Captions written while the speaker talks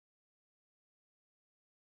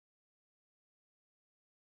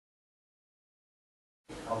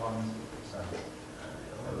How long is it?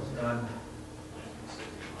 That was done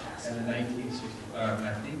in the 1965, and I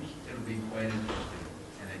think it'll be quite interesting,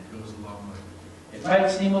 and it goes along with. It might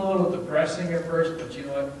seem a little depressing at first, but you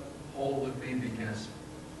know what? Hold with me because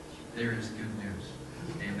there is good news.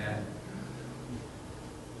 Amen.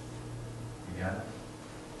 You got it?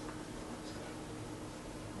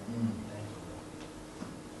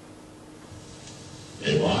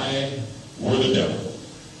 If I were the devil,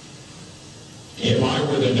 if I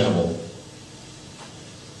were the devil,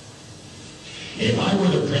 if I were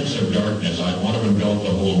the prince of darkness, I'd want to engulf the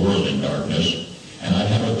whole world in darkness, and I'd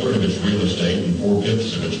have a third of its real estate and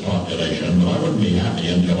 4/5 of its population, but I wouldn't be happy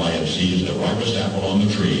until I had seized the ripest apple on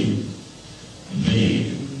the tree,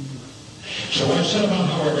 thee. So I set about,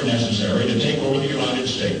 however necessary, to take over the United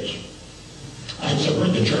States. I'd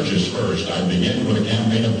subvert the churches first. I'd begin with a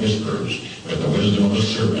campaign of whispers. With the wisdom of a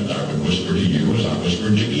serpent, I would whisper to you as I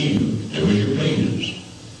whispered to Eve, do as you please.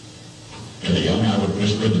 To the young, I would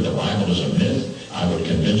whisper that the Bible is a myth. I would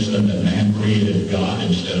convince them that man created God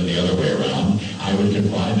instead of the other way around. I would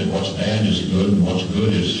confide that what's bad is good and what's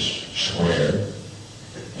good is square.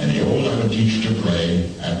 And the old, I would teach to pray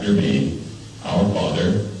after me, Our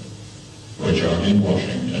Father, which art in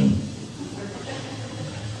Washington.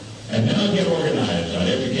 And then I'd get organized. I'd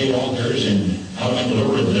educate authors in how to make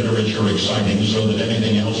lurid literature exciting so that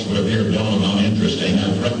anything else would appear dull and uninteresting.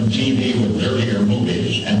 I'd threaten TV with dirtier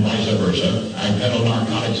movies and vice versa. I'd peddle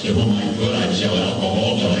narcotics to whom I could. I'd sell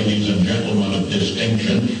alcohol to ladies and gentlemen of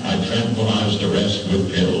distinction. I'd tranquilize the rest with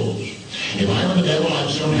pills. If I were the devil, I'd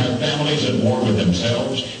soon have families at war with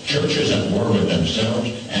themselves, churches at war with themselves,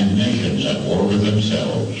 and nations at war with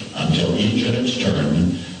themselves, until each in its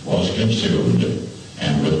turn was consumed.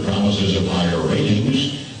 And with promises of higher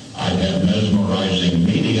ratings, I'd have mesmerizing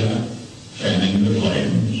media fanning the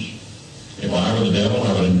flames. If I were the devil,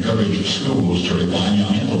 I would encourage schools to refine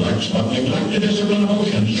young intellects, but neglect to discipline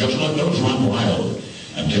emotions, just let those run wild.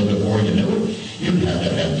 Until before you knew it, you'd have to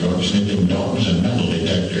have drug-sniffing dogs and metal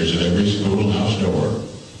detectors at every schoolhouse door.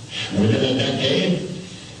 Within a decade,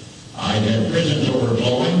 I'd have prisons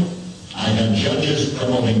overflowing. I'd have judges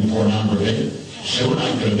promoting pornography. Soon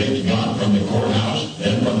I could evict God from the courthouse,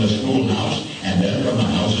 then from the schoolhouse, and then from the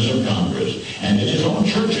houses of Congress. And in his own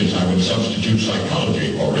churches I would substitute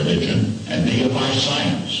psychology for religion and deify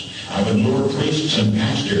science. I would lure priests and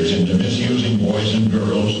pastors into misusing boys and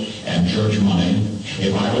girls and church money.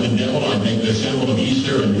 If I were the devil, I'd make the symbol of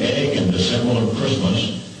Easter an egg and the symbol of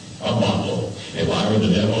Christmas a bottle. If I were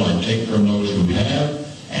the devil, I'd take from those who have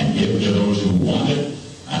and give to those who want it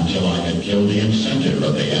until I had killed the incentive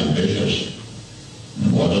of the ambitious.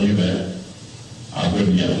 And what'll you bet? I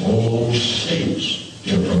could get whole states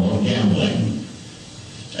to promote gambling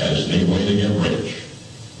as the way to get rich.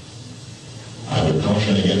 I would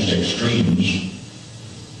caution against extremes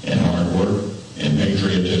in hard work, in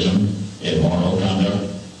patriotism, in moral conduct.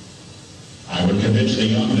 I would convince the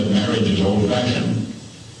young that marriage is old-fashioned,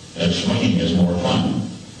 that swinging is more fun,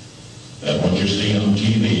 that what you see on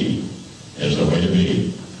TV is the way to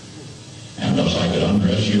be. And thus I could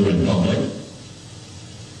undress you in public,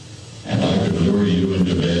 and I could lure you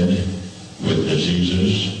into bed with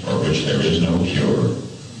diseases for which there is no cure.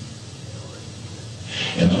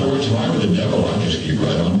 In other words, if I were the devil, I'd just keep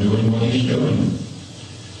right on doing what he's doing.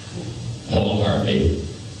 Wholeheartedly.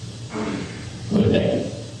 Good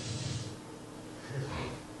day.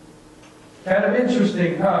 Kind of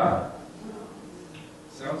interesting, huh?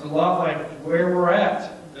 Sounds a lot like where we're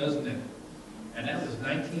at, doesn't it? And that was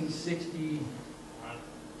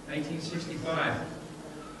 1965.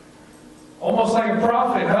 Almost like a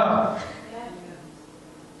prophet, huh?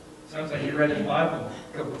 Sounds like you read the Bible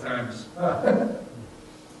a couple times.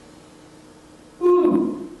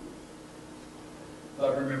 Woo!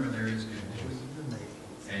 But remember, there is good news.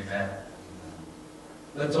 Amen.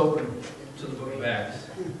 Let's open to the book of Acts.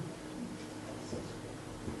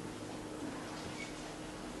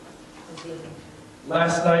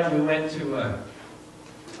 Last night we went to a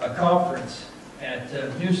conference at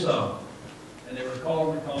Newsom, and they were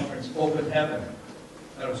calling the conference Open Heaven.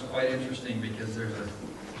 That was quite interesting because there's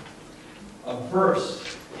a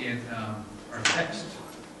verse in our text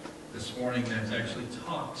this morning that actually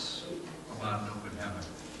talks about an open heaven.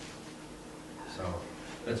 So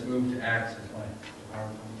let's move to Acts.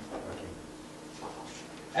 Okay.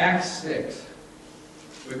 Acts 6.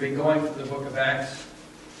 We've been going through the book of Acts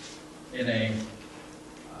in a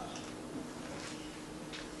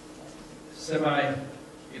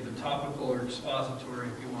either topical or expository,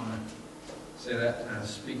 if you want to say that,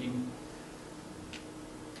 speaking.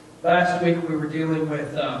 Last week we were dealing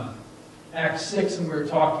with Acts 6, and we were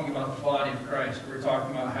talking about the body of Christ. We were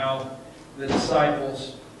talking about how the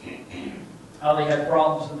disciples, how they had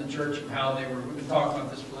problems in the church and how they were, we've been talking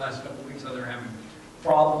about this for the last couple of weeks, how they were having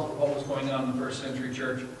problems with what was going on in the first century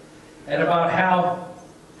church. And about how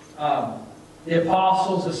the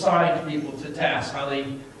apostles assigned people to tasks, how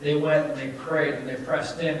they went and they prayed and they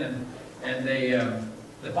pressed in, and the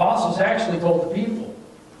apostles actually told the people,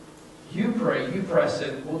 you pray, you press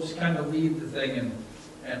in, we'll just kind of lead the thing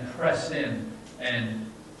and press in and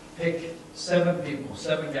pick 7 people,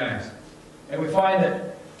 7 guys. And we find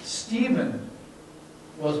that Stephen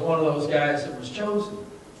was one of those guys that was chosen.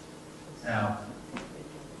 Now,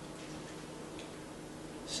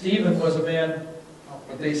 Stephen was a man,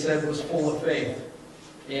 what they said was full of faith.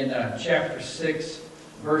 In chapter 6,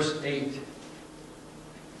 verse 8,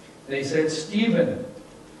 they said, Stephen,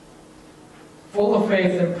 full of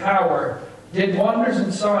faith and power, did wonders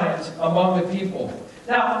and signs among the people.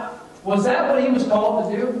 Now, was that what he was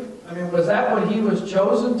called to do? I mean, was that what he was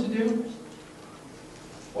chosen to do?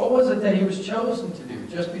 What was it that he was chosen to do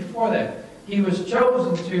just before that? He was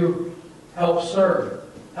chosen to help serve,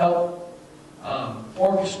 help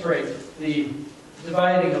orchestrate the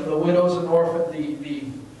dividing of the widows and orphans, the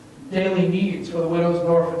daily needs for the widows and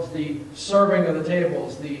orphans, the serving of the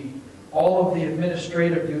tables, all of the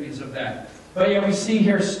administrative duties of that. But yet we see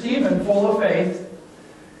here Stephen, full of faith,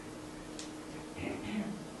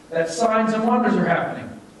 that signs and wonders are happening.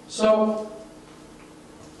 So,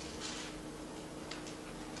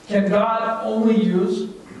 can God only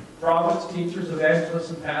use prophets, teachers, evangelists,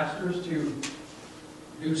 and pastors to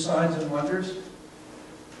do signs and wonders?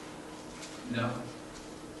 No.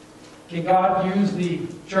 Can God use the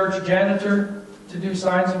church janitor to do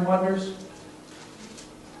signs and wonders?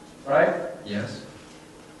 Right? Yes.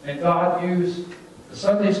 Can God use the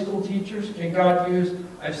Sunday school teachers? Can God use,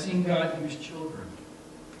 I've seen God use children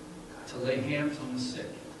to lay hands on the sick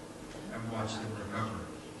and watch them recover.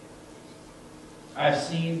 I've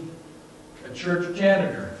seen a church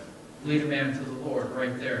janitor lead a man to the Lord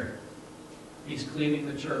right there. He's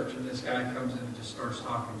cleaning the church and this guy comes in and just starts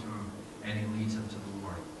talking to him and he leads him to the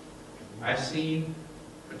Lord. I've seen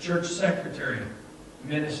a church secretary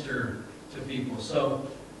minister to people. So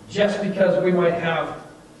just because we might have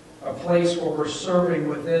a place where we're serving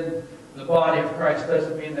within the body of Christ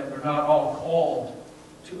doesn't mean that we're not all called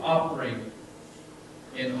to operate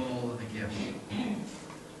in all of the gifts.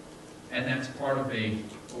 And that's part of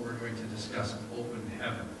what we're going to discuss, an open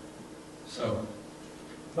heaven. So,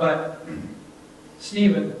 but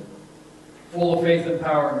Stephen, full of faith and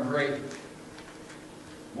power and great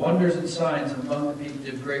wonders and signs among the people,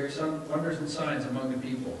 did great wonders and signs among the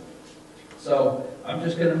people. So, I'm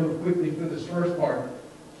just going to move quickly through this first part.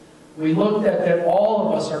 We looked at that all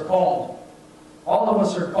of us are called. All of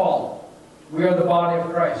us are called. We are the body of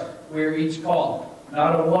Christ. We are each called.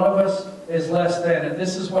 Not a one of us is less than. And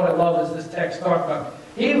this is what I love as this text talks about.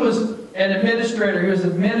 He was an administrator. He was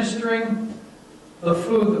administering the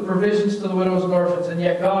food, the provisions to the widows and orphans, and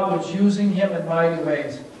yet God was using him in mighty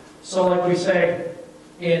ways. So like we say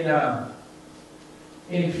in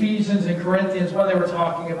Ephesians and Corinthians, when they were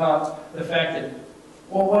talking about the fact that,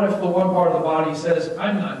 well, what if the one part of the body says,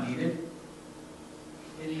 I'm not needed?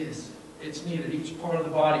 It is. It's needed. Each part of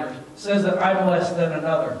the body says that I'm less than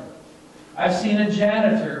another. I've seen a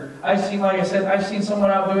janitor. I've seen, like I said, I've seen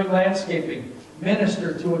someone out doing landscaping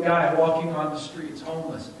minister to a guy walking on the streets,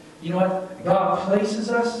 homeless. You know what? God places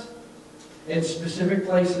us in specific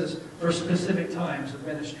places for specific times of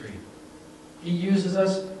ministry. He uses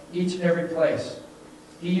us each and every place.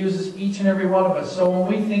 He uses each and every one of us. So when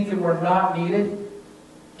we think that we're not needed,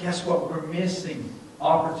 guess what? We're missing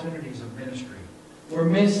opportunities of ministry. We're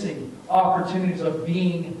missing opportunities of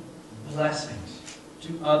being blessings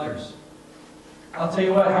to others. I'll tell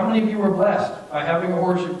you what, how many of you were blessed by having a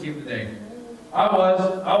worship team today? I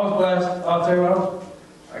was blessed. I'll tell you what,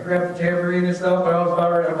 I grabbed the tambourine and stuff, but I was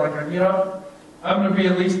about ready. I'm like, you know, I'm going to be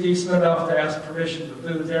at least decent enough to ask permission to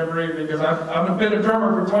do the tambourine because I've been a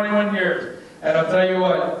drummer for 21 years. And I'll tell you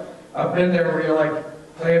what, I've been there where you're like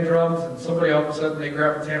playing drums and somebody all of a sudden they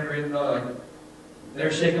grab a tambourine and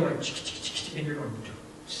they're shaking like, and you're going,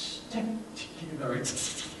 you know,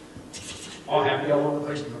 it's all happy all over the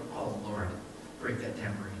place. And you go, oh Lord, break that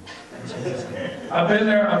tambourine. I've been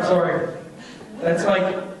there, I'm sorry. That's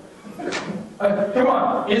like, come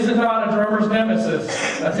on, is it not a drummer's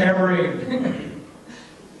nemesis, a tambourine?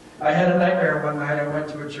 I had a nightmare one night. I went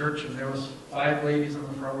to a church and there was 5 ladies in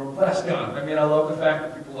the front row. Bless God. I mean, I love the fact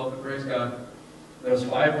that people love to praise God. There was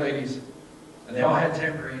 5 ladies and they all had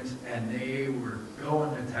tambourines and they were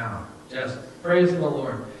going to town, just praising the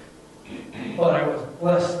Lord. But I was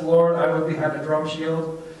blessed, Lord. I was behind a drum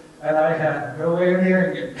shield and I had no way of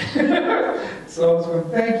hearing it. So I was going,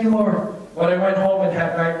 thank you, Lord. but I went home and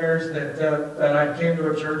had nightmares that I came to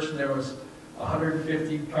a church and there was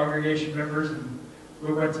 150 congregation members, and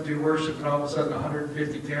we went to do worship, and all of a sudden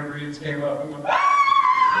 150 tambourines came up and went, ah!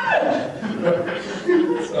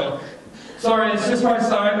 So, sorry, it's just my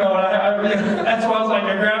side note. That's why I was like,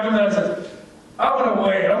 I grabbed him and I said, I'm going to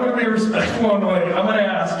wait. I'm going to be respectful and wait. I'm going to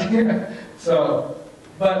ask. So,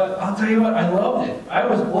 but I'll tell you what, I loved it. I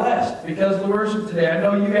was blessed because of the worship today. I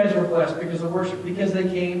know you guys were blessed because of the worship, because they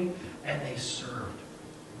came and they served.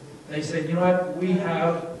 They said, you know what, we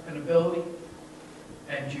have an ability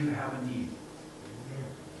and you have a need.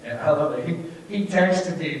 And I love it. He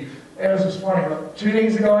texted me. It was just funny. 2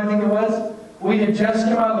 days ago, I think it was, we had just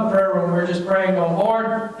come out of the prayer room. We were just praying, going,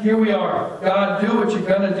 Lord, here we are. God, do what you're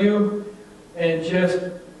going to do. And just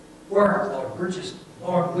work, Lord. We're just,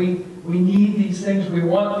 Lord, we need these things. We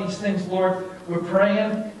want these things, Lord. We're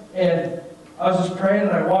praying. And I was just praying,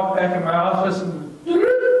 and I walked back in my office, and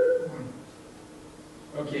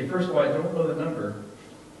okay, first of all, I don't know the number.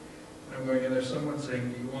 And I'm going, and there's someone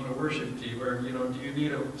saying, do you want a worship team? Or, you know, do you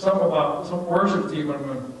need some worship team? And I'm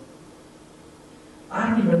going, I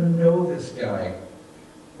don't even know this guy.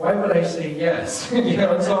 Why would I say yes? You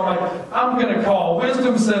know, and so I'm like, I'm going to call.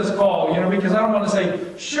 Wisdom says call, you know, because I don't want to say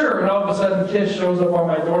sure, and all of a sudden Kish shows up on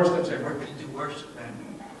my doorstep saying, we're going to do worship, man.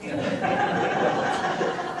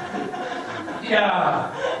 Yeah,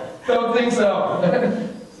 don't think so.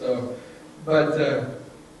 So, but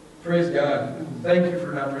praise God. Thank you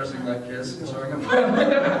for not dressing like Kish.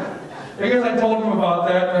 Because I told him about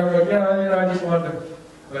that, and I'm like, yeah, you know, I just wanted to.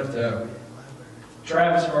 But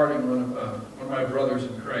Travis Harding, one of my brothers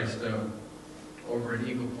in Christ, over at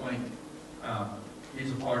Eagle Point,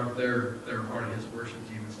 he's a part of they're part of his worship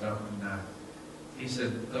team and stuff, and he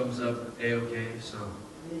said thumbs up, A-okay. So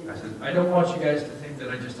I said, I don't want you guys to think that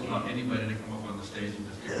I just allow anybody to come up on the stage and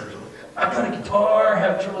just do worship. I got a guitar,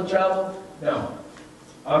 have trouble travel. No.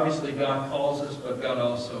 Obviously God calls us, but God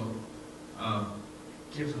also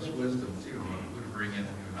gives us wisdom too, who to bring in and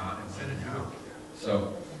who not, and when and how.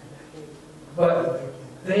 So, but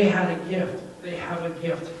they had a gift. They have a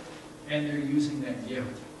gift, and they're using that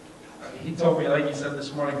gift. He told me, like he said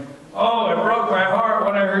this morning, oh, it broke my heart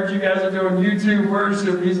when I heard you guys are doing YouTube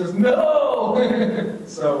worship. He says, no!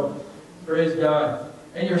 So, praise God.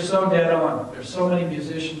 And you're so dead on. There's so many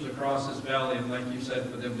musicians across this valley, and like you said,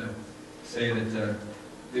 for them to say that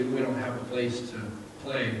we don't have a place to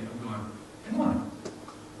play, I'm going, come on.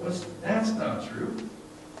 That's not true.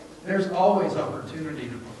 There's always opportunity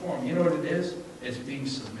to perform. You know what it is? It's being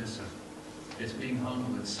submissive. It's being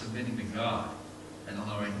humble. It's submitting to God and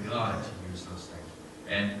allowing God to use those things.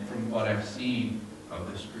 And from what I've seen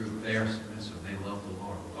of this group, they are submissive. They love the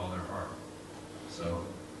Lord with all their heart. So,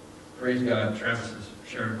 praise God. Travis has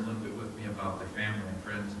shared a little bit with me about their family and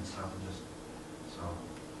friends and stuff. And just so,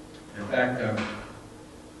 in fact,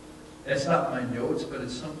 it's not my notes, but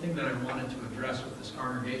it's something that I wanted to address with this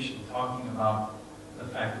congregation, talking about the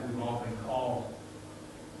fact that we've all been called.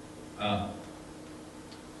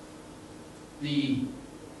 The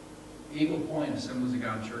Eagle Point Assemblies of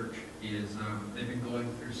God Church is, they've been going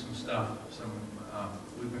through some stuff.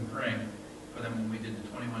 We've been praying for them when we did the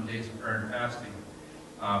 21 days of prayer and fasting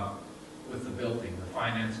with the building, the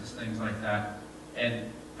finances, things like that.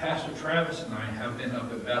 And Pastor Travis and I have been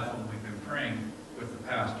up at Bethel, and we've been praying with the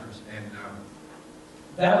pastors. And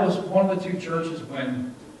that was one of the two churches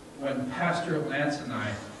when Pastor Lance and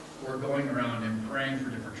I were going around and praying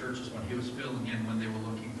for different churches when he was filling in, when they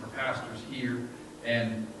were looking for pastors here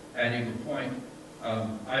and at Eagle Point.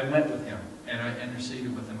 I went with him and I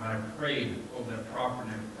interceded with him. I prayed over that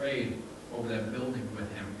property. I prayed over that building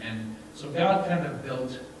with him. And so God kind of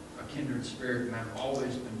built a kindred spirit, and I've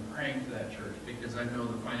always been praying for that church because I know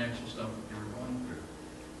the financial stuff that they were going through.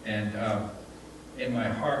 And in my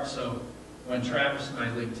heart, so when Travis and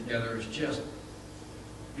I linked together, it's just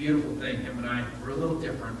beautiful thing. Him and I, we're a little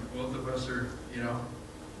different. Both of us are, you know,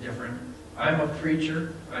 different. I'm a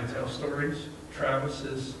preacher. I tell stories. Travis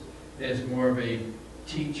is more of a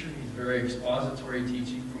teacher. He's very expository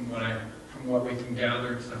teaching from what we can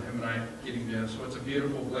gather and stuff. Him and I getting to, so it's a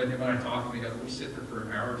beautiful blend. Him and I talking together. We sit there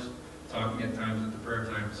for hours talking at times at the prayer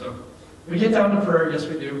time. So we get down to prayer, yes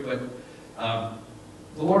we do, but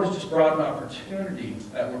the Lord has just brought an opportunity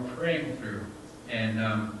that we're praying through. And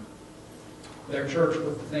their church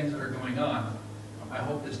with the things that are going on. I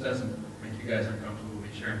hope this doesn't make you guys uncomfortable with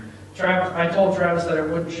me sharing. I told Travis that I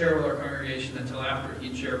wouldn't share with our congregation until after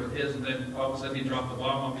he'd share with his, and then all of a sudden he dropped the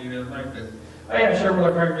bomb on me the other night that I had to share with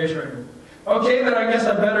our congregation. Okay, then I guess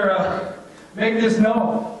I better make this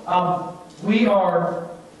known. We are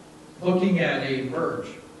looking at a merge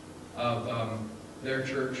of their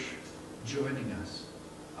church joining us.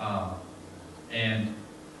 and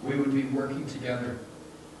we would be working together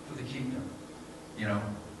for the kingdom. You know,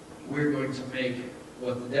 we're going to make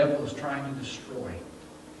what the devil is trying to destroy,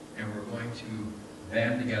 and we're going to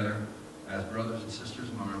band together as brothers and sisters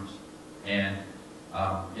in arms, and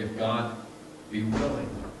if God be willing,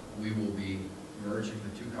 we will be merging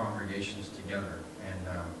the two congregations together.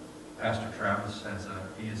 And Pastor Travis has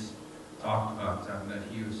talked about that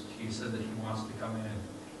he said that he wants to come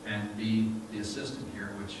in and be the assistant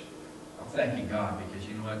here, which I'm thanking God, because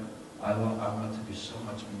you know what, I want to do so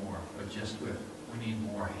much more, but just we need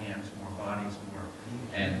more hands, more bodies, more.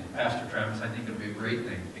 And Pastor Travis, I think it'll be a great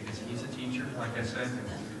thing, because he's a teacher, like I said, and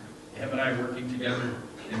him and I working together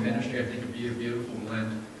in ministry, I think it'd be a beautiful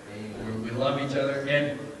blend. We love each other,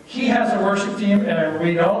 and he has a worship team, and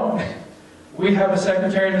we don't. We have a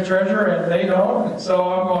secretary and a treasurer, and they don't. So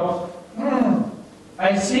I'm going,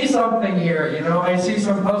 I see something here, you know. I see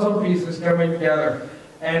some puzzle pieces coming together.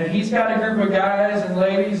 And he's got a group of guys and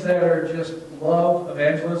ladies that are just love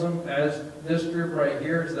evangelism, as this group right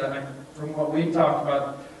here is that, from what we've talked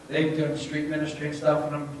about, they've done street ministry and stuff,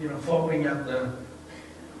 and I'm, you know, foaming,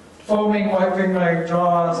 wiping my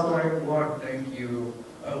jaws, going, Lord, thank you.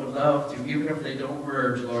 I would love to, even if they don't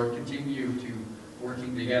merge, Lord, continue to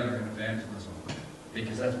working together in evangelism,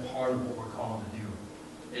 because that's part of what we're called to do,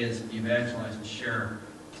 is evangelize and share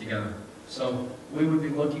together. So we would be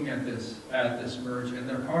looking at this merge, and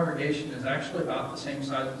their congregation is actually about the same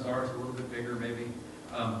size as ours, a little bit bigger maybe,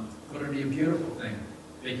 but it'll be a beautiful thing,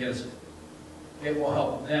 because it will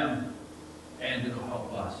help them and it'll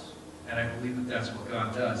help us. And I believe that that's what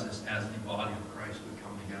God does, is as the body of Christ we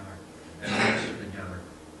come together and minister together.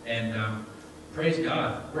 And praise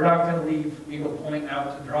God, we're not going to leave Eagle Point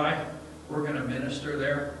out to dry. We're going to minister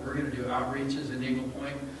there. We're going to do outreaches in Eagle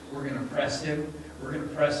Point. We're going to press in. We're going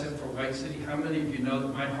to press in for White City. How many of you know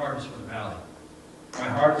that my heart is for the Valley? My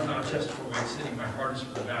heart is not just for White City. My heart is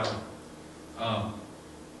for the Valley.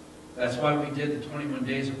 That's why we did the 21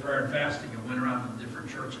 days of prayer and fasting and went around to different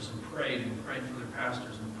churches and prayed for their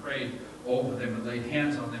pastors and prayed over them and laid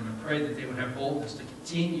hands on them and prayed that they would have boldness to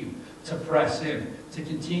continue to press in, to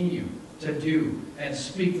continue to do and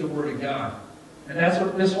speak the Word of God. And that's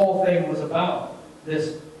what this whole thing was about.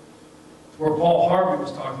 This, where Paul Harvey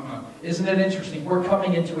was talking about. Isn't it interesting? We're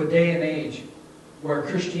coming into a day and age where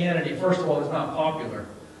Christianity, first of all, is not popular.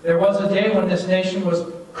 There was a day when this nation was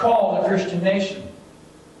called a Christian nation.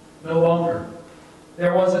 No longer.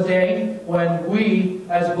 There was a day when we,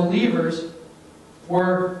 as believers,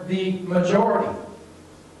 were the majority.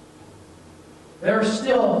 They're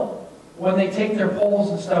still, when they take their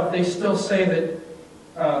polls and stuff, they still say that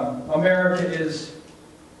America is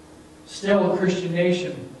still a Christian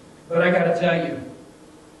nation. But I got to tell you,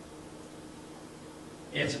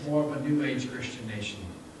 it's more of a New Age Christian nation.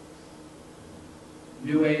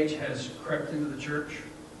 New Age has crept into the church.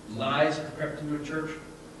 Lies have crept into the church.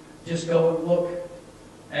 Just go and look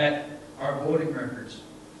at our voting records.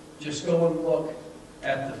 Just go and look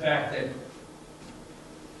at the fact that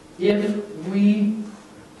if we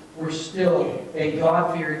were still a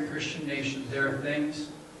God-fearing Christian nation, there are things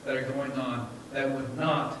that are going on that would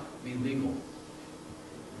not be legal.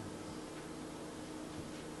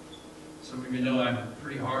 Some of you know I'm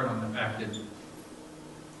pretty hard on the fact that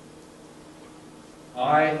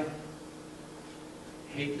I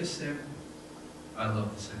hate the sin, I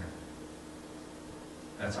love the sinner.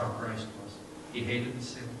 That's how Christ was. He hated the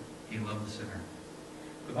sin, he loved the sinner.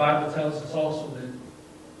 The Bible tells us also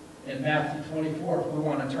that in Matthew 24, if we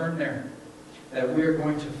want to turn there, that we are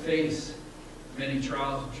going to face many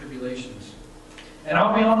trials and tribulations. And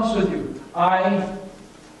I'll be honest with you,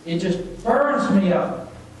 it just burns me up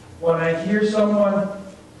when I hear someone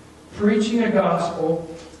preaching a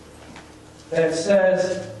gospel that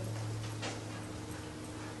says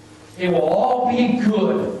it will all be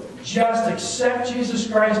good. Just accept Jesus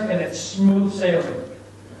Christ and it's smooth sailing.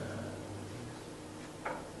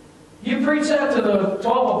 You preach that to the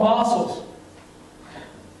 12 apostles.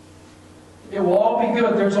 It will all be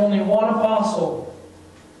good. There's only one apostle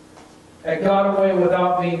that got away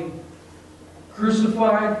without being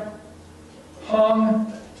crucified, hung.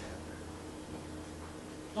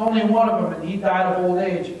 There's only one of them, and he died of old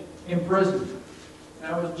age in prison.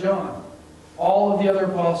 That was John. All of the other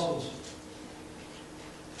apostles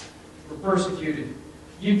were persecuted.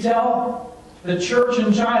 You tell the church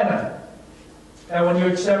in China that when you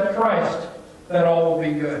accept Christ, that all will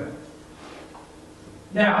be good.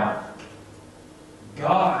 Now,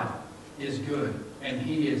 God is good, and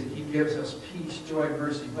He gives us peace, joy, and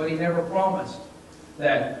mercy. But He never promised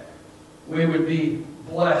that we would be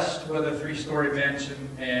blessed with a 3-story mansion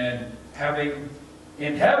and having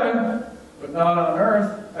in heaven but not on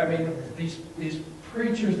earth. I mean, these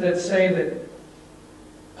preachers that say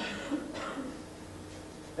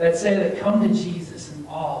that come to Jesus and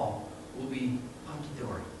all will be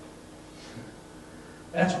hunky-dory.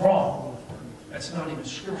 That's wrong. That's not even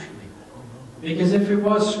scripturally. Because if it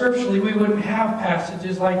was scripturally, we wouldn't have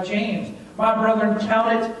passages like James. My brethren,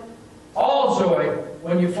 count it all joy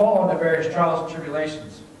when you fall into various trials and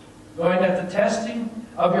tribulations, knowing that the testing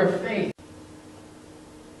of your faith.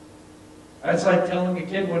 That's like telling a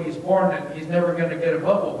kid when he's born that he's never going to get a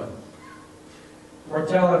butt whooping. Or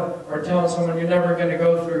telling someone you're never going to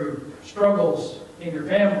go through struggles in your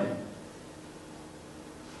family.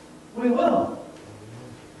 We will.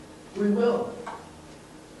 We will.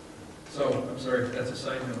 So, I'm sorry, that's a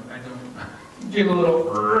side note. I don't get a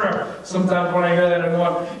little, sometimes when I hear that, I'm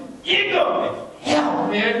going, you go to hell,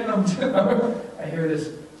 man. I hear this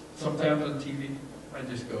sometimes on TV. I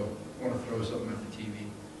just go, want to throw something at the TV.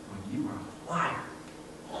 Going, you are a liar.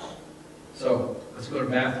 So, let's go to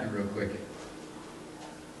Matthew real quick.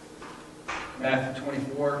 Matthew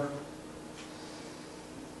 24.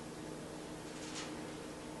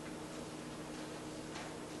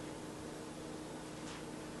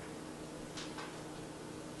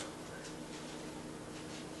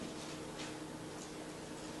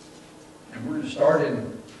 And we're going to start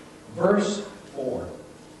in verse 4.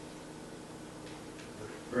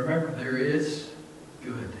 Remember, there is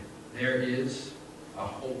good. There is a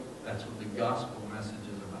hope. That's what the gospel message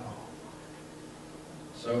is about.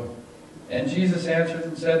 So, and Jesus answered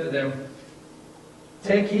and said to them,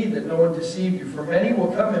 take heed that no one deceive you, for many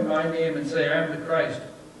will come in my name and say, I am the Christ,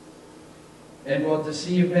 and will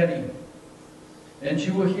deceive many. And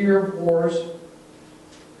you will hear of wars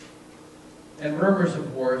and rumors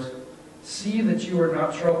of wars. See that you are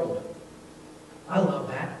not troubled. I love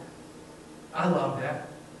that. I love that.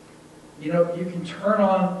 You know, you can turn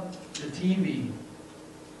on the TV,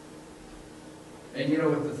 and you know,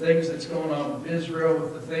 with the things that's going on with Israel,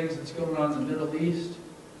 with the things that's going on in the Middle East,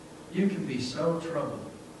 you can be so troubled.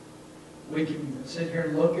 We can sit here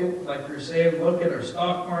and look at, like you're saying, look at our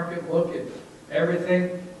stock market, look at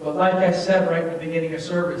everything. But like I said right at the beginning of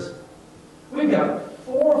service, we got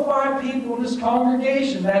 4 or 5 people in this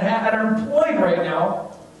congregation that are employed right now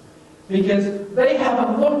because they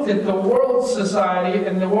haven't looked at the world's society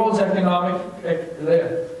and the world's economics.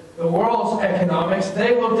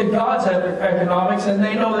 They looked at God's economics, and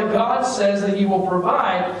they know that God says that He will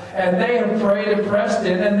provide, and they have prayed and pressed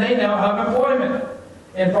in, and they now have employment.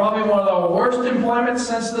 And probably one of the worst employments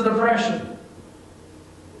since the Depression.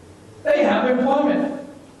 They have employment.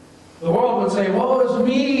 The world would say, woe is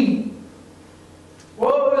me.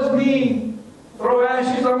 Woe is me. Throw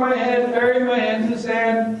ashes on my head, bury my head in the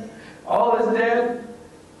sand. All is dead.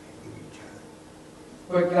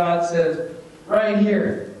 But God says, right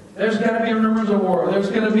here, there's going to be rumors of war. There's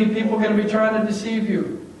going to be people going to be trying to deceive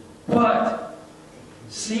you. But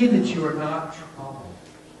see that you are not troubled.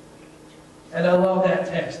 And I love that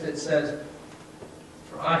text that says,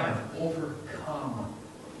 for I have overcome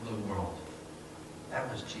the world.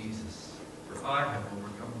 That was Jesus. For I have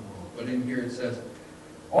overcome the world. But in here it says,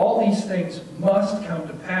 all these things must come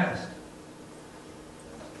to pass.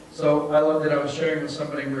 So I love that I was sharing with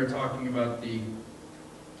somebody, we were talking about the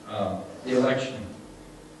election.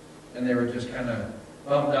 And they were just kind of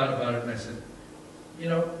bummed out about it. And I said, you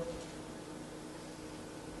know,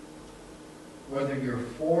 whether you're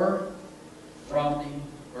for Romney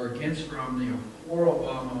or against Romney, or for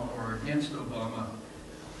Obama or against Obama,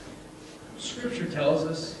 Scripture tells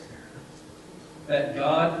us that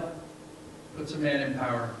God puts a man in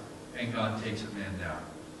power and God takes a man down.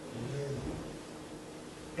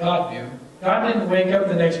 God knew. God didn't wake up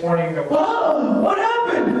the next morning and go, whoa, what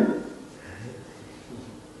happened?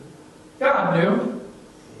 God knew.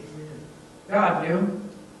 God knew.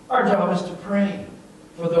 Our job is to pray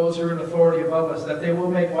for those who are in authority above us, that they will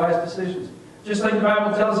make wise decisions. Just like the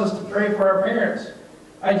Bible tells us to pray for our parents.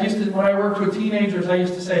 When I worked with teenagers, I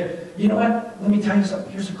used to say, you know what? Let me tell you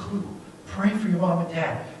something. Here's a clue. Pray for your mom and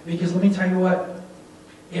dad. Because let me tell you what,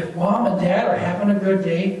 if mom and dad are having a good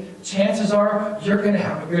day, chances are you're going to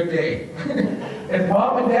have a good day. If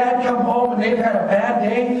mom and dad come home and they've had a bad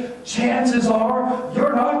day, chances are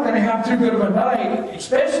you're not going to have too good of a night,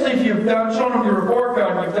 especially if you've shown them your report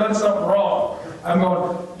card and you've done something wrong. I'm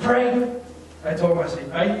going, pray. I told them, I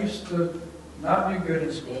said, I used to not do good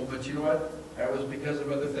in school, but you know what? That was because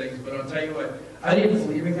of other things. But I'll tell you what, I didn't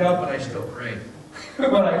believe in God, but I still prayed.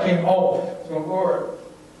 When I came home, so Lord.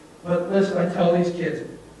 But listen, I tell these kids,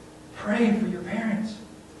 pray for your parents.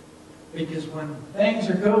 Because when things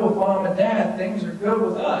are good with mom and dad, things are good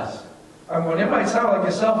with us. It might sound like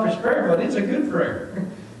a selfish prayer, but it's a good prayer.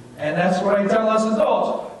 And that's what I tell us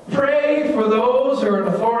adults. Pray for those who are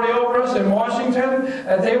in authority over us in Washington,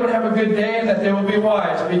 that they would have a good day and that they will be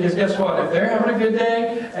wise. Because guess what? If they're having a good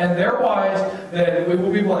day and they're wise, then we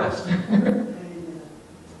will be blessed.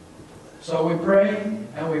 So we pray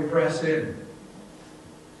and we press in.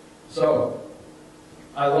 So,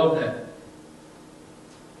 I love that.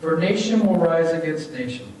 For nation will rise against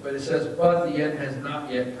nation. But it says, but the end has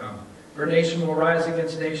not yet come. For nation will rise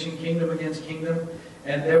against nation, kingdom against kingdom.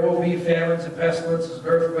 And there will be famines and pestilences,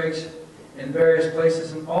 earthquakes in various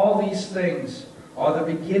places. And all these things are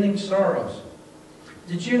the beginning sorrows.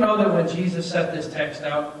 Did you know that when Jesus set this text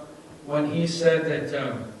out, when he said that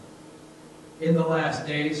in the last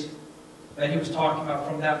days, that he was talking about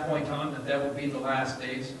from that point on, that will be the last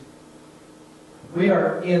days? We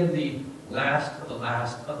are in the last of the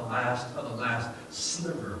last of the last of the last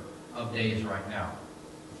sliver of days right now.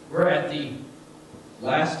 We're at the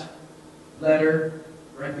last letter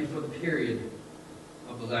right before the period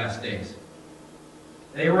of the last days.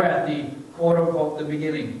 They were at the quote-unquote the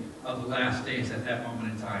beginning of the last days at that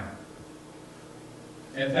moment in time.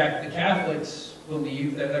 In fact, the Catholics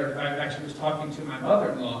believe that I actually was talking to my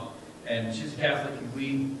mother-in-law, and she's a Catholic,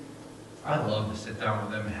 and I love to sit down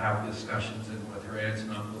with them and have discussions and with her aunts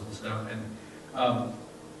and uncles and stuff. And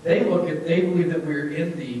they believe that we're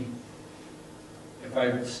in the, if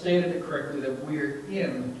I stated it correctly, that we're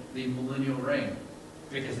in the millennial reign,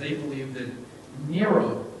 because they believe that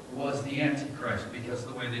Nero was the Antichrist because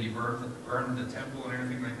of the way that he burned the temple and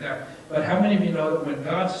everything like that. But how many of you know that when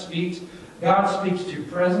God speaks to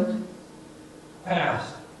present,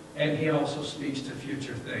 past, and he also speaks to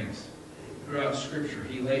future things. Throughout Scripture,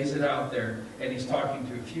 he lays it out there, and he's talking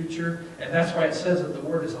to a future, and that's why it says that the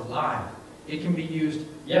Word is alive. It can be used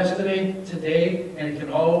yesterday, today, and it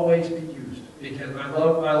can always be used. Because I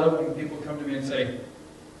love when people come to me and say,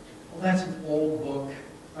 well, that's an old book.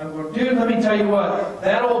 I'm going, dude, let me tell you what,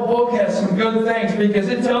 that old book has some good things, because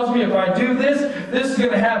it tells me if I do this, this is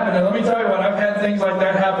going to happen. And let me tell you what, I've had things like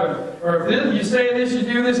that happen. Or if you say this, you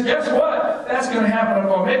do this, guess what? That's going to happen. I'm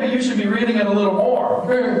going, maybe you should be reading it a little more.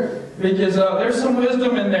 Because there's some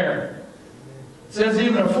wisdom in there. It says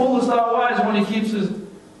even a fool is not wise when he keeps his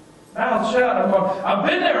mouth shut. I'm going, I've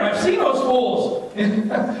been there. I've seen those fools.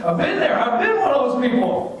 I've been there. I've been one of those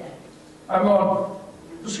people. I'm going,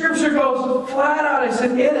 the Scripture goes flat out. I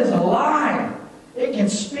said, it is alive. It can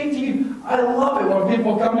speak to you. I love it when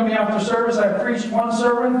people come to me after service. I preached one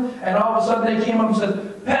sermon, and all of a sudden they came up and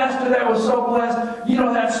said, Pastor, that was so blessed. You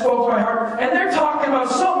know, that spoke to my heart. And they're talking about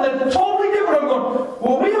something that's totally different. I'm going,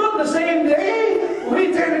 were we on the same day? Were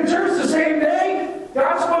we attending church the same day?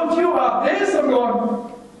 God spoke to you about this? I'm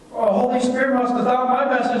going, oh, Holy Spirit must have thought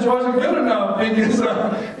my message wasn't good enough, because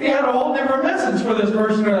he had a whole different message for this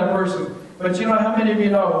person or that person. But you know, how many of you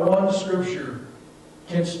know one Scripture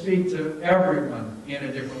can speak to everyone in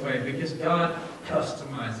a different way? Because God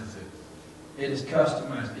customizes it. It is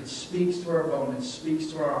customized. It speaks to our bone. It speaks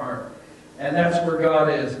to our heart. And that's where God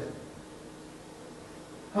is.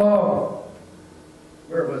 Oh,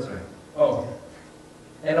 where was I? Oh,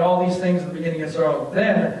 and all these things at the beginning of sorrow.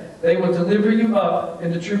 Then they will deliver you up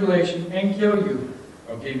into tribulation and kill you.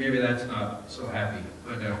 Okay, maybe that's not so happy,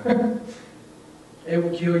 but it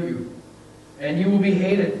will kill you. And you will be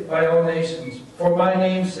hated by all nations for my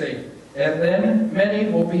name's sake. And then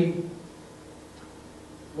many will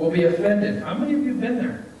be offended. How many of you have been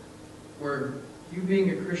there? Where you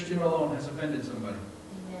being a Christian alone has offended somebody.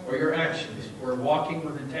 Or your actions, or walking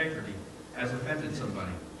with integrity, has offended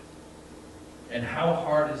somebody. And how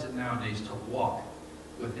hard is it nowadays to walk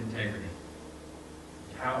with integrity?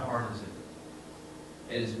 How hard is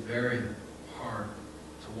it? It is very hard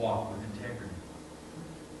to walk with integrity.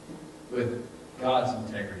 With God's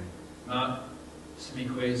integrity. Not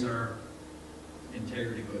Smiquazar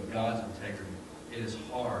integrity, but God's integrity. It is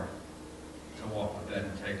hard to walk with that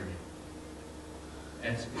integrity.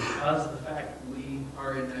 And it's because of the fact that we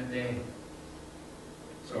are in that day.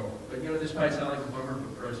 So, but you know, this might sound like a bummer,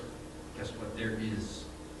 but first, guess what? There is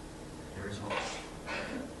hope.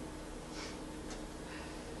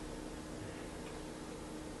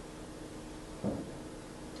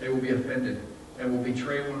 They will be offended, and will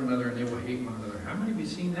betray one another, and they will hate one another. How many of you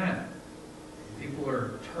seen that? People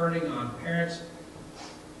are turning on parents,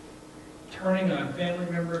 turning on family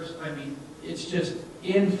members. I mean, it's just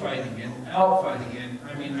infighting and outfighting, and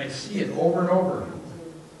I mean, I see it over and over.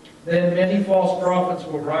 Then many false prophets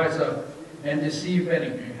will rise up and deceive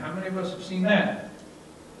many. How many of us have seen that?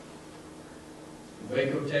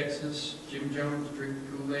 Waco, Texas, Jim Jones drinking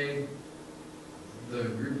Kool-Aid, the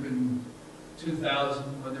group in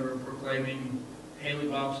 2000 when they were proclaiming Haley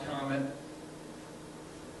Bob's Comet,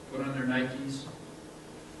 put on their Nikes.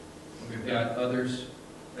 We've got others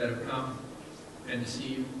that have come and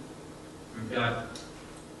deceived. We've got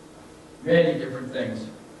many different things.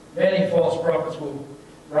 Many false prophets will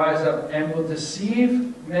rise up and will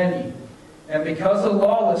deceive many. And because the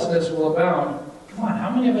lawlessness will abound, come on, how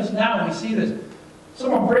many of us now, we see this?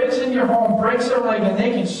 Someone breaks in your home, breaks their leg, and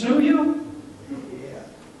they can sue you?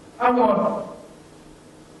 I'm going,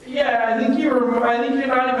 yeah, I think you're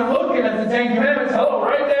not even looking at the Ten Commandments. Hello,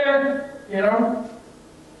 right there. You know?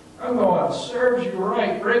 I'm going, serves you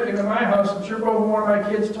right, break into my house and trip over one of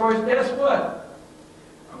my kids' toys. Guess what?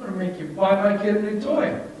 I'm going to make you buy my kid a new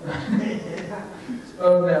toy.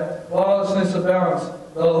 So that lawlessness abounds.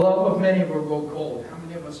 The love of many will go cold. How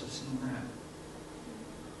many of us have seen that?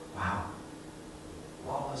 Wow.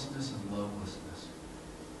 Lawlessness and lovelessness.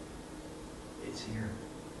 It's here.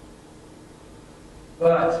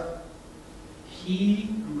 But he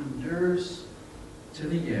who endures to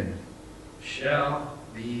the end shall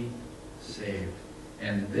be saved.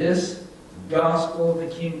 And this gospel of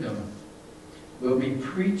the kingdom will be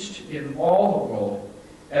preached in all the world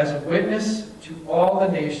as a witness to all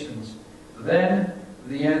the nations. Then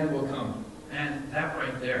the end will come. And that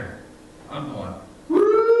right there, I'm going,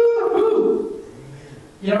 woo-hoo!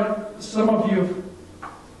 You know, some of you have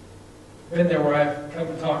been there where I've come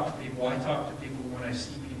to talk to people. I talk to people when I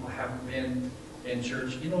see people haven't been in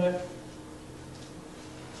church. You know what?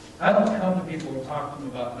 I don't come to people and talk to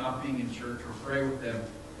them about not being in church or pray with them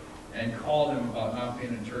and call them about not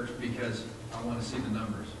being in church because I want to see the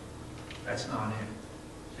numbers. That's not it.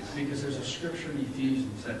 It's because there's a scripture in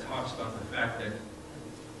Ephesians that talks about the fact that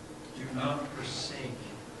do not forsake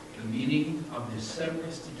the meeting of the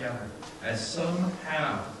assemblies together, as some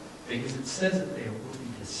have, because it says that they will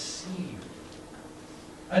be deceived.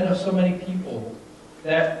 I know so many people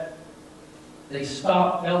that they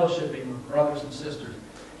stop fellowshipping with brothers and sisters,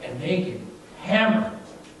 and they get hammered.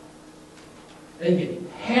 They get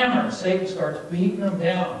hammered. Satan starts beating them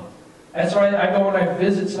down. That's why I go and I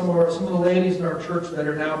visit some of the ladies in our church that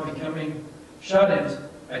are now becoming shut-ins.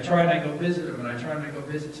 I try and I go visit them, and I try and I go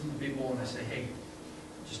visit some of the people, and I say, hey,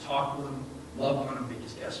 just talk with them, love on them,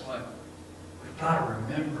 because guess what? We've got to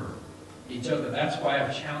remember each other. That's why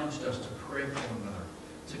I've challenged us to pray for one another,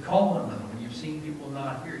 to call one another. When you've seen people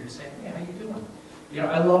not here, you say, hey, how you doing? You know,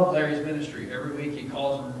 I love Larry's ministry. Every week he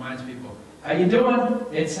calls and reminds people, how you doing?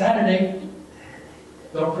 It's Saturday.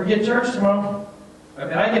 Don't forget church tomorrow. I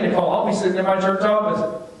mean, I get a call. I'll be sitting in my church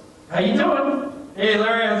office. How you doing? Hey,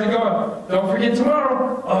 Larry, how's it going? Don't forget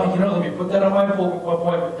tomorrow. Oh, you know, let me put that on my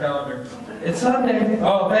appointment calendar. It's Sunday.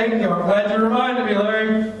 Oh, thank you. I'm glad you reminded me,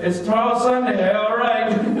 Larry. It's tomorrow Sunday. All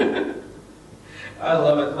right. I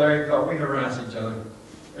love it, Larry. We harass each other.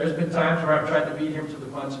 There's been times where I've tried to beat him to the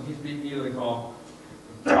punch, and he's beat me to the call.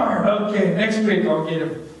 Darn, okay, next week I'll get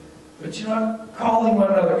him. But you know what? Calling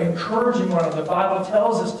one another, encouraging one another. The Bible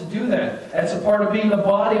tells us to do that. That's a part of being the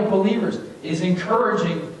body of believers, is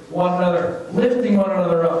encouraging one another, lifting one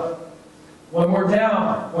another up. When we're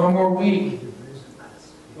down, when we're weak,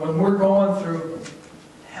 when we're going through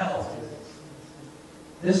hell.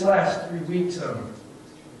 This last 3 weeks,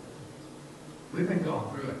 we've been going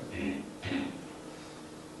through it.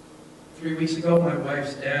 3 weeks ago, my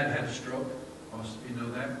wife's dad had a stroke. Most of you know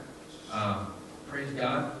that. Praise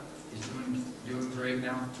God. He's doing great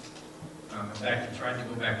now. In fact, he tried to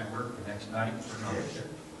go back to work the next night for an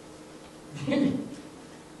option.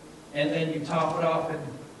 And then you top it off, and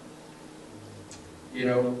you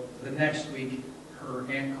know, the next week her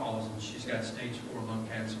aunt calls and she's got stage 4 lung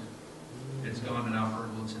cancer. It's gone and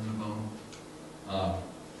inoperable. It's in the bone.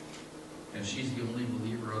 And she's the only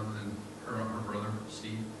believer other than her and her brother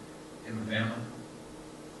Steve in the family.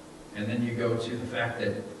 And then you go to the fact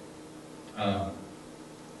that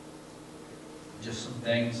just some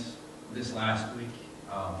things this last week,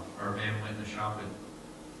 our van went in the shop and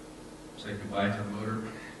said goodbye to the motor,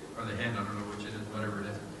 or the hand, I don't know which it is, whatever it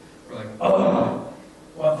is. We're like, oh,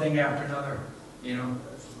 one thing after another, you know.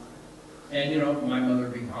 And you know, my mother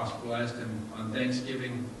being hospitalized, and on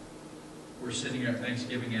Thanksgiving, we're sitting at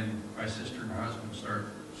Thanksgiving, and my sister and her husband start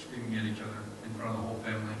screaming at each other in front of the whole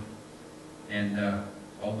family. And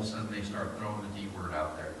all of a sudden, they start throwing the D word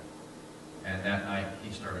out there. And that night,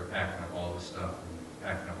 he started packing up all his stuff, and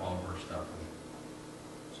packing up all of her stuff,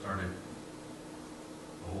 and started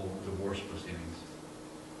the whole divorce proceedings.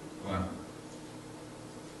 One.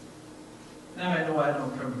 Now I know I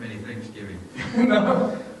don't come to many Thanksgiving.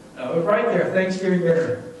 No, right there, Thanksgiving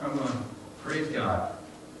dinner. I'm going, praise God.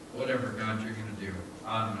 Whatever, God, you're going to do.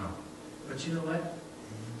 I don't know. But you know what?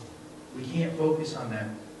 We can't focus on that.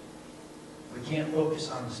 We can't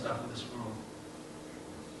focus on the stuff of this world.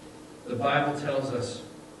 The Bible tells us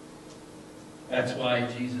That's why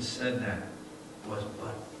Jesus said that. Was,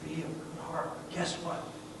 but be of good heart. Guess what?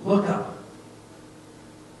 Look up.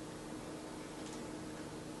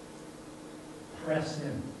 Press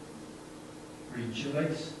in.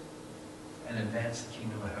 Rejoice and advance the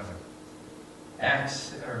kingdom of heaven.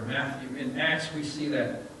 In Acts we see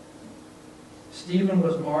that Stephen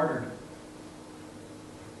was martyred.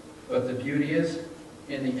 But the beauty is,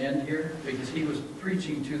 in the end here, because he was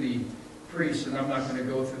preaching to the priests, and I'm not going to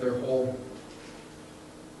go through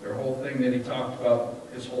their whole thing that he talked about,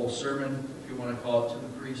 his whole sermon, if you want to call it, to the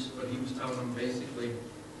priests, but he was telling them basically,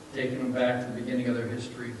 taking them back to the beginning of their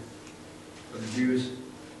history for the Jews.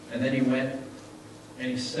 And then he went and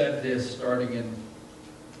he said this, starting in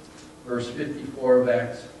verse 54 of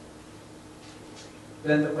Acts.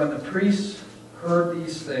 Then when the priests heard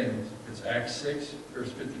these things, it's Acts 6,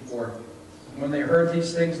 verse 54. When they heard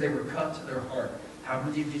these things, they were cut to their heart. How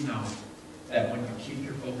many of you know that when you keep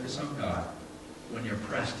your focus on God, when you're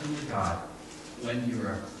pressed into God, when you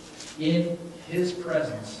are in His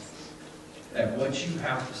presence, that what you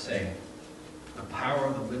have to say, the power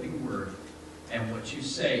of the living Word, and what you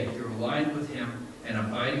say, you're aligned with Him and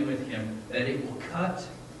abiding with Him, that it will cut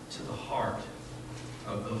to the heart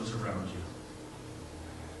of those around you.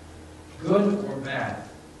 Good or bad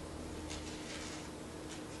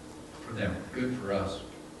for them. Good for us.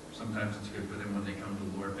 Sometimes it's good for them when they come to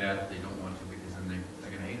the Lord. Bad if they don't want to, because then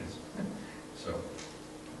they're going to hate us. So,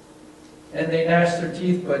 and they gnashed their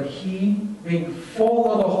teeth, but he, being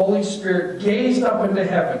full of the Holy Spirit, gazed up into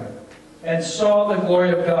heaven and saw the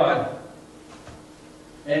glory of God,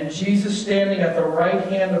 and Jesus standing at the right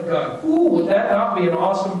hand of God. Ooh, would that not be an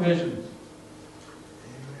awesome vision?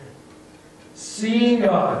 Amen. Seeing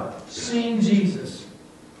God, seeing Jesus,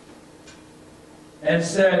 and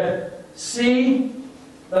said, see,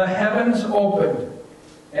 the heavens opened,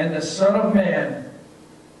 and the Son of Man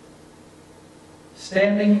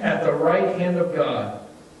standing at the right hand of God.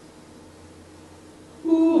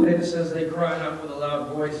 Ooh, and it says they cried out with a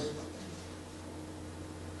loud voice.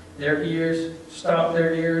 Their ears stopped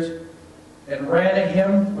their ears and ran at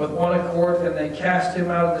him with one accord, and they cast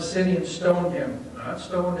him out of the city and stoned him. Not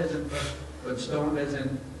stoned as in, but stoned as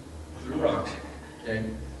in threw rocks. Okay?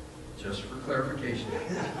 Just for clarification.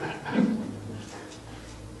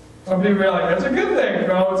 Some people are like, that's a good thing.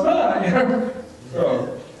 No, it's not.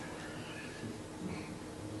 So,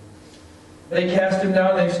 they cast him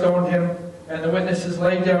down, they stoned him, and the witnesses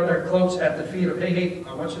laid down their cloaks at the feet of, hey,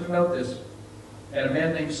 I want you to note this, and a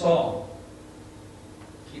man named Saul.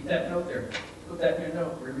 Keep that note there. Put that in your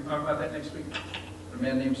note. We're going to be talking about that next week. A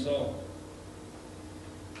man named Saul.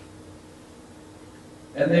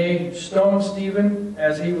 And they stoned Stephen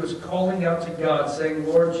as he was calling out to God, saying,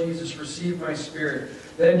 Lord Jesus, receive my spirit.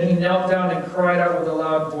 Then he knelt down and cried out with a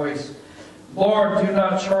loud voice, Lord, do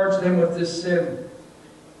not charge them with this sin.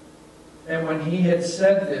 And when he had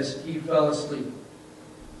said this, he fell asleep.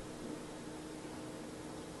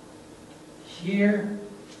 Here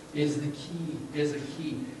is the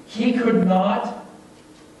key. He could not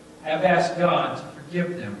have asked God to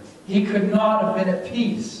forgive them. He could not have been at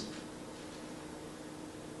peace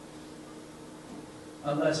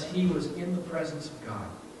unless he was in the presence of God.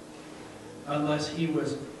 Unless he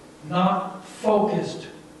was not focused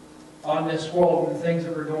on this world and the things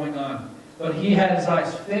that were going on. But he had his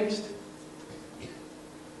eyes fixed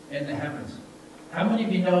in the heavens. How many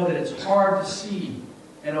of you know that it's hard to see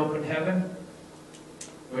an open heaven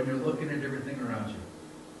when you're looking at everything around you?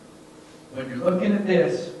 When you're looking at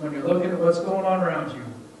this, when you're looking at what's going on around you,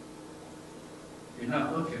 you're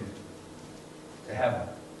not looking to heaven.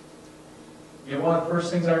 You know, one of the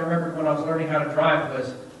first things I remembered when I was learning how to drive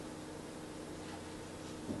was,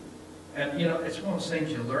 and you know, it's one of those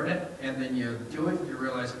things, you learn it, and then you do it, and you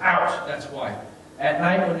realize, ouch, that's why. At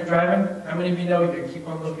night when you're driving, how many of you know you keep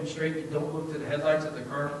on looking straight, you don't look to the headlights of the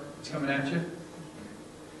car that's coming at you?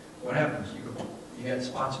 What happens? You get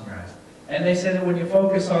spots in your eyes. And they say that when you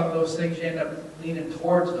focus on those things, you end up leaning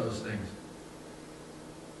towards those things.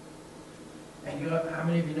 And you know, how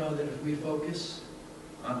many of you know that if we focus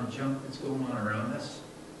on the junk that's going on around us,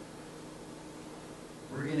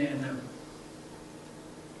 we're going to end up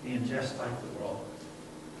being just like the world.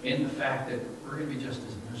 In the fact that we're going to be just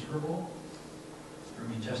as miserable, we're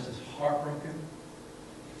going to be just as heartbroken,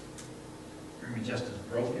 we're going to be just as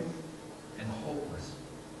broken and hopeless.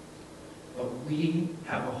 But we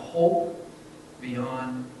have a hope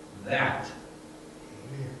beyond that.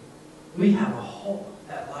 We have a hope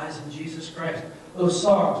that lies in Jesus Christ. Those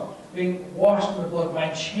songs, being washed in the blood, my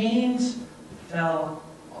chains fell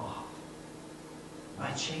off.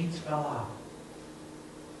 My chains fell off.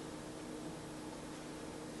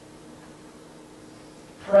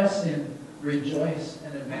 Press in, Rejoice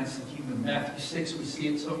and advance the kingdom. Matthew 6, we see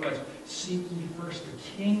it so much. Seek ye first the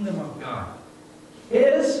kingdom of God,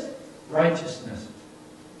 His righteousness,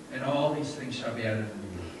 and all these things shall be added unto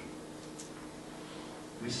you.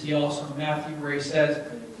 We see also in Matthew where he says,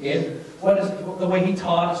 what is the way he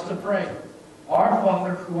taught us to pray? Our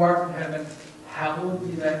Father who art in heaven, hallowed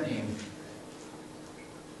be thy name.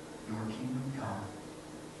 Your kingdom come,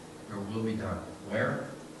 your will be done. Where?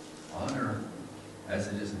 On earth as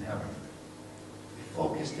it is in heaven.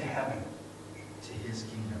 Focus to heaven, to His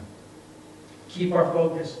kingdom. Keep our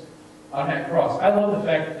focus on that cross. I love the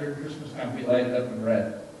fact that during Christmas time we light it up in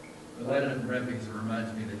red. We light it up in red because it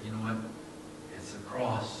reminds me that, you know what? It's the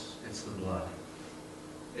cross. It's the blood.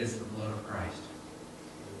 It's the blood of Christ.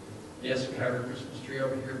 Yes, we have our Christmas tree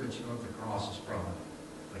over here, but you know what? The cross is prominent.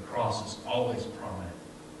 The cross is always prominent.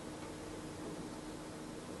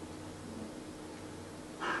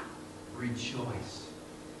 Rejoice.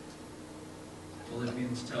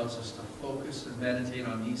 Philippians tells us to focus and meditate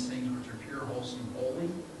on these things which are pure, wholesome, holy,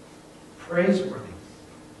 praiseworthy.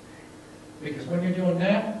 Because when you're doing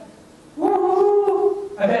that,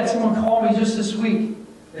 woo-hoo! I've had someone call me just this week.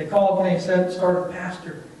 They called and they said, started,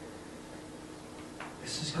 Pastor,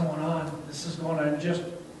 this is going on. This is going on. And just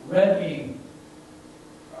read me.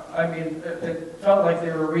 I mean, it felt like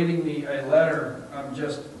they were reading me a letter on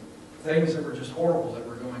just things that were just horrible that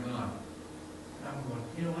were going on. And I'm going,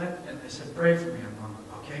 you know what? And they said, pray for me. I'm going,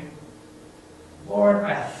 okay. Lord,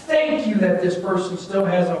 I thank you that this person still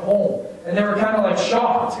has a home. And they were kind of like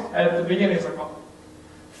shocked at the beginning. It's like, oh,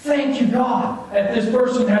 thank you, God, that this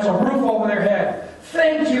person has a roof over their head.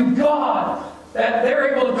 Thank you, God, that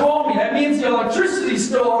they're able to call me. That means the electricity's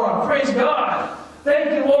still on. Praise God.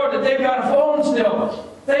 Thank you, Lord, that they've got a phone still.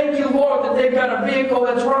 Thank you, Lord, that they've got a vehicle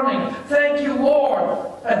that's running. Thank you, Lord,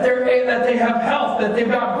 that they have health, that they've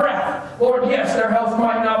got breath. Lord, yes, their health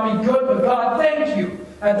might not be good, but God, thank you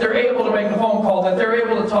that they're able to make a phone call, that they're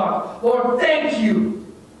able to talk. Lord, thank you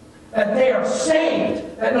that they are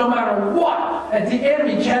saved, that no matter what, that the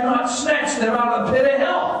enemy cannot snatch them out of the pit of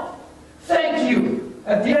hell. Thank you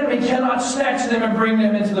that the enemy cannot snatch them and bring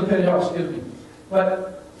them into the pit of hell. Excuse me.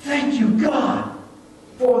 But thank you, God,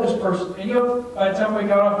 for this person. And you know, by the time we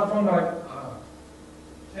got off the phone, I'm like,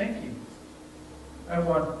 thank you. I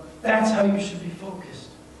want, that's how you should be focused.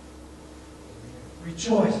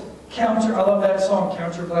 Rejoice. Count your, I love that song,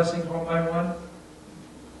 count your blessings one by one.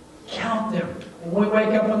 Count them. When we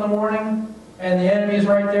wake up in the morning and the enemy is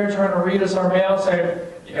right there trying to read us our mail, saying,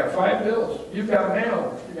 you got 5 bills, you've got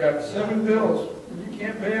mail, you got 7 bills, you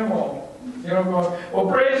can't pay them all. You know, going, well,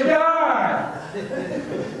 praise God!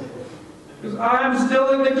 Because I'm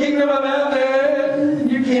still in the kingdom of heaven.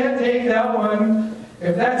 You can't take that one.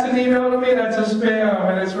 If that's an email to me, that's a spam,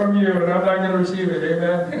 and it's from you, and I'm not going to receive it.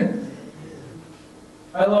 Amen?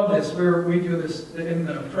 I love this. We do this in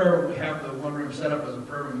the prayer room. We have the one room set up as a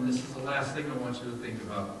prayer room, and this is the last thing I want you to think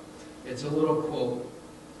about. It's a little quote.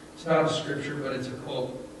 It's not a scripture, but it's a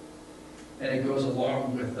quote. And it goes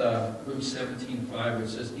along with Luke 17:5, which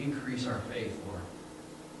says, increase our faith, Lord.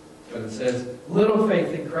 But it says, little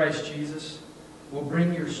faith in Christ Jesus will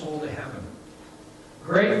bring your soul to heaven.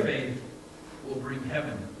 Great faith will bring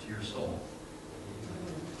heaven to your soul.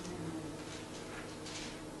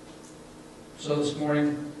 So this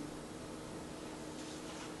morning,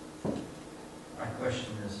 my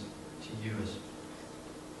question is to you is,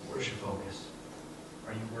 where's your focus?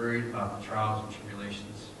 Are you worried about the trials and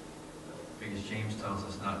tribulations? Because James tells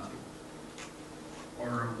us not to. Or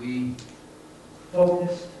are we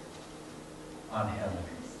focused on heaven?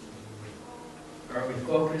 Are we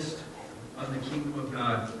focused on the kingdom of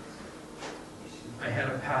God? I had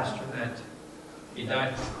a pastor that he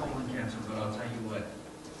died from colon cancer, but I'll tell you what.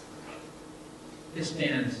 This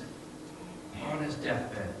man's on his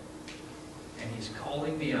deathbed, and he's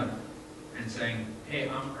calling me up and saying, hey,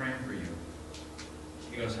 I'm praying for you.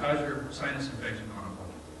 He goes, how's your sinus infection going?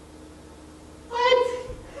 What?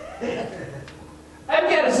 I've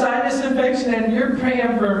got a sinus infection and you're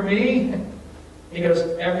praying for me? He goes,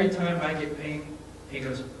 every time I get pain, he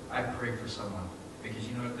goes, I pray for someone. Because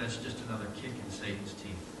you know what? That's just another kick in Satan's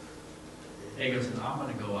teeth. He goes, and I'm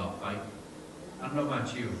going to go out fighting. I don't know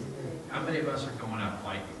about you. How many of us are going out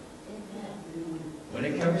fighting? When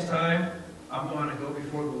it comes time, I'm going to go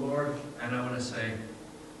before the Lord and I want to say,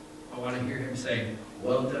 I want to hear him say,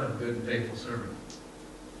 well done, good and faithful servant.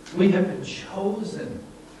 We have been chosen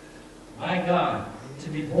by God to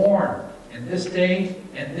be born in this day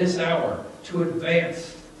and this hour to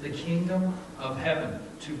advance the kingdom of heaven,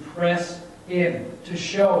 to press in, to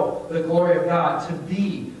show the glory of God, to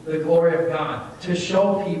be the glory of God, to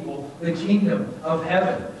show people the kingdom of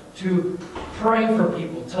heaven, to pray for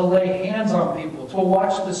people, to lay hands on people, to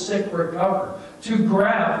watch the sick recover, to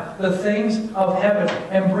grab the things of heaven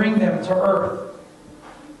and bring them to earth.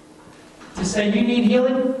 To say, you need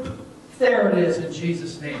healing? There it is in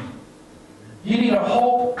Jesus' name. You need a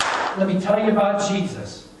hope? Let me tell you about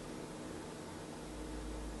Jesus.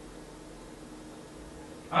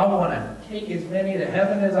 I want to take as many to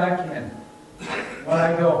heaven as I can when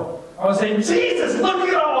I go. I want to say, Jesus, look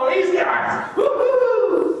at all these guys!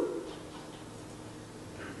 Woo-hoo!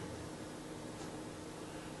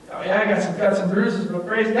 Oh yeah, I got some cuts and bruises, but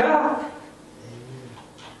praise God.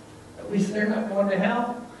 At least they're not going to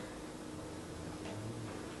hell.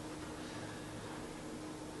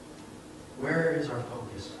 Where is our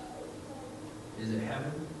focus? Is it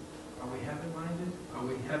heaven? Are we heaven-minded? Are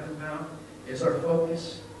we heaven-bound? Is our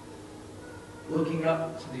focus looking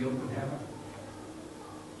up to the open heaven?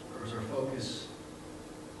 Or is our focus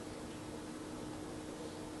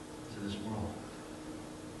to this world?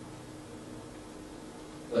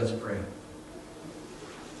 Let's pray.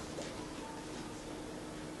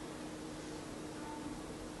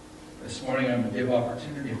 This morning I'm going to give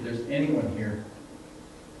opportunity, if there's anyone here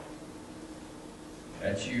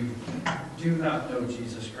that you do not know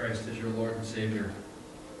Jesus Christ as your Lord and Savior,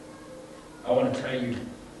 I want to tell you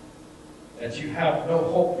that you have no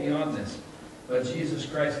hope beyond this. But Jesus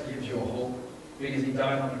Christ gives you a hope because He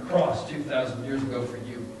died on the cross 2,000 years ago for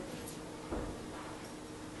you.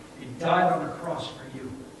 He died on the cross for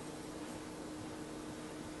you.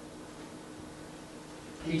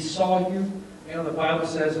 He saw you. You know, the Bible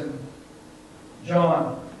says in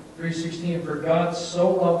John 3:16, for God so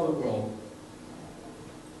loved the world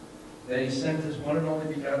that He sent His one and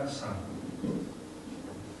only begotten Son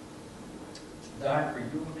to die for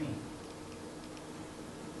you and me.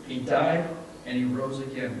 He died and He rose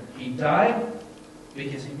again. He died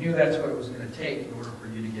because He knew that's what it was going to take in order for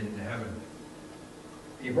you to get into heaven.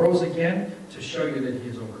 He rose again to show you that He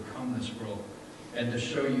has overcome this world and to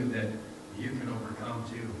show you that you can overcome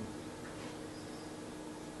too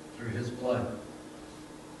through His blood.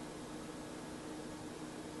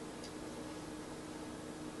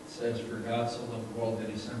 It says, for God so loved the world that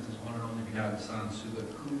He sent His one and only begotten Son, so that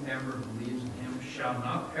whoever believes in Him shall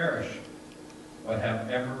not perish, but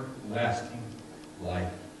have everlasting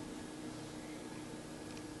life.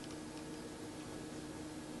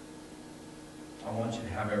 I want you to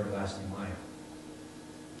have everlasting life.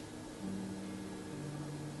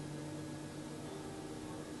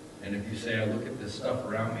 And if you say, I look at this stuff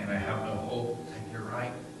around me and I have no hope, then you're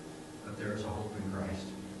right, but there is a hope in Christ.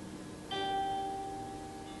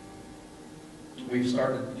 We've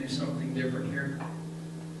started to do something different here.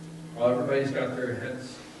 While everybody's got their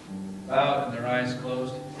heads bowed and their eyes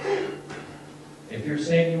closed. If you're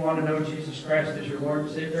saying you want to know Jesus Christ as your Lord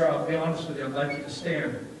and Savior, I'll be honest with you, I'd like you to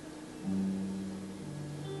stand.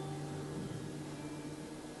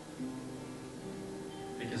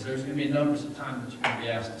 Because there's going to be numbers of times that you're going to be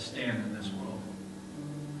asked to stand in this world.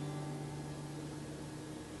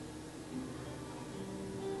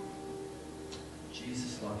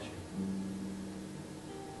 Jesus loves you.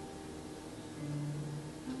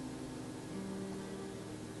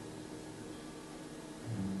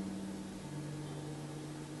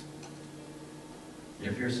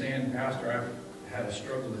 If you're saying, Pastor, I've had a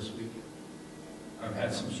struggle this week. I've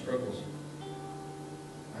had some struggles.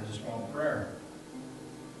 I just want prayer.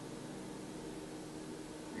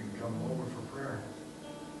 You can come over for prayer.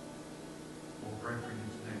 We'll pray for you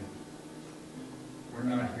today. We're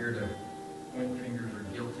not here to point fingers or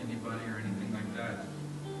guilt anybody or anything like that.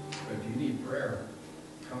 But if you need prayer,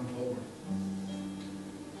 come forward.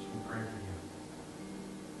 So we'll pray for you.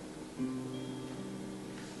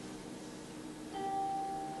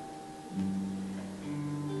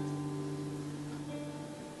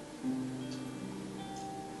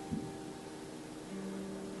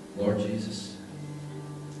 Lord Jesus,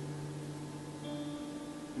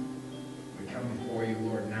 we come before you,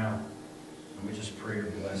 Lord, now, and we just pray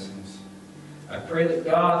your blessings. I pray that,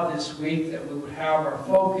 God, this week, that we would have our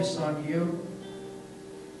focus on you,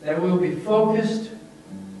 that we will be focused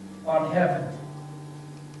on heaven,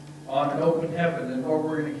 on an open heaven. And Lord,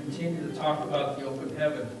 we're going to continue to talk about the open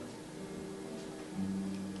heaven.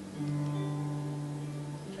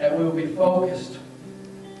 That we will be focused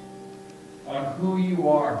on who you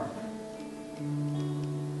are.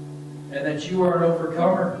 And that you are an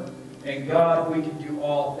overcomer. And God, we can do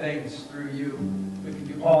all things through you. We can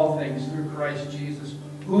do all things through Christ Jesus,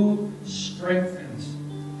 who strengthens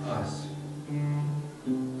us.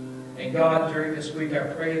 And God, during this week, I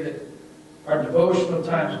pray that our devotional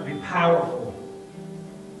times will be powerful.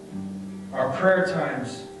 Our prayer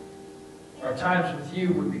times, our times with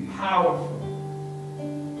you would be powerful.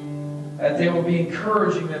 that they will be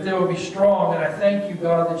encouraging, that they will be strong. And I thank you,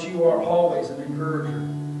 God, that you are always an encourager,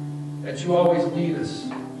 that you always lead us.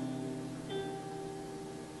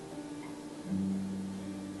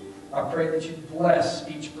 I pray that you bless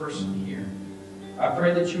each person here. I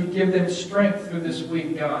pray that you would give them strength through this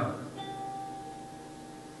week, God.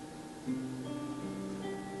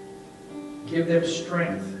 Give them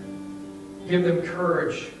strength. Give them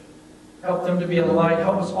courage. Help them to be a light.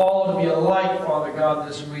 Help us all to be a light, Father God,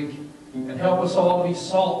 this week. And help us all to be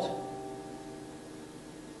salt.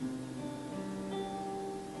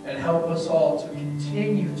 And help us all to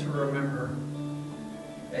continue to remember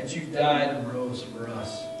that you died and rose for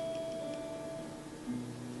us.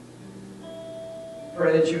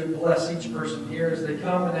 Pray that you would bless each person here as they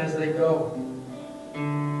come and as they go.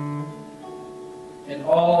 In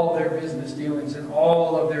all their business dealings, in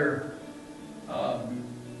all of their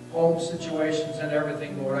home situations and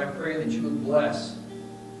everything, Lord, I pray that you would bless.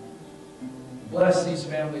 Bless these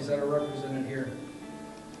families that are represented here.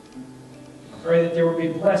 I pray that there would be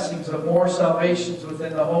blessings of more salvations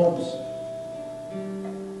within the homes.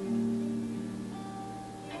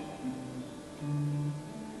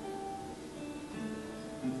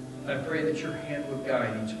 I pray that your hand would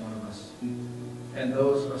guide each one of us. And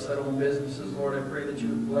those of us that own businesses, Lord, I pray that you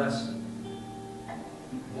would bless.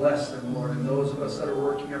 Bless them, Lord. And those of us that are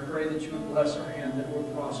working, I pray that you would bless our hand, that it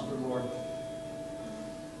would prosper, Lord.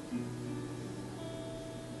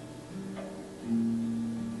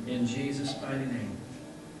 In Jesus' mighty name,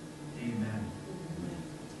 amen.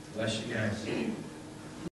 Bless you guys.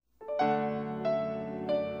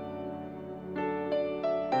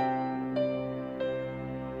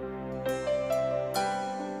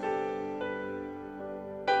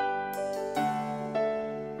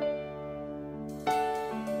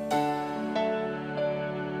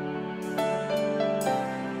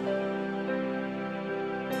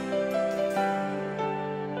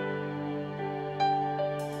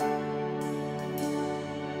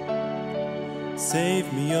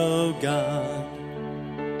 Save me, O God,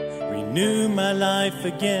 renew my life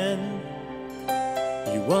again.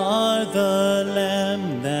 You are the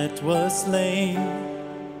Lamb that was slain.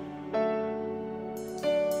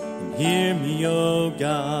 And hear me, O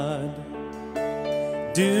God,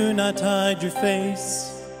 do not hide your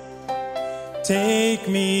face. Take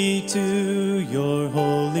me to your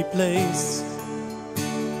holy place.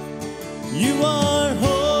 You are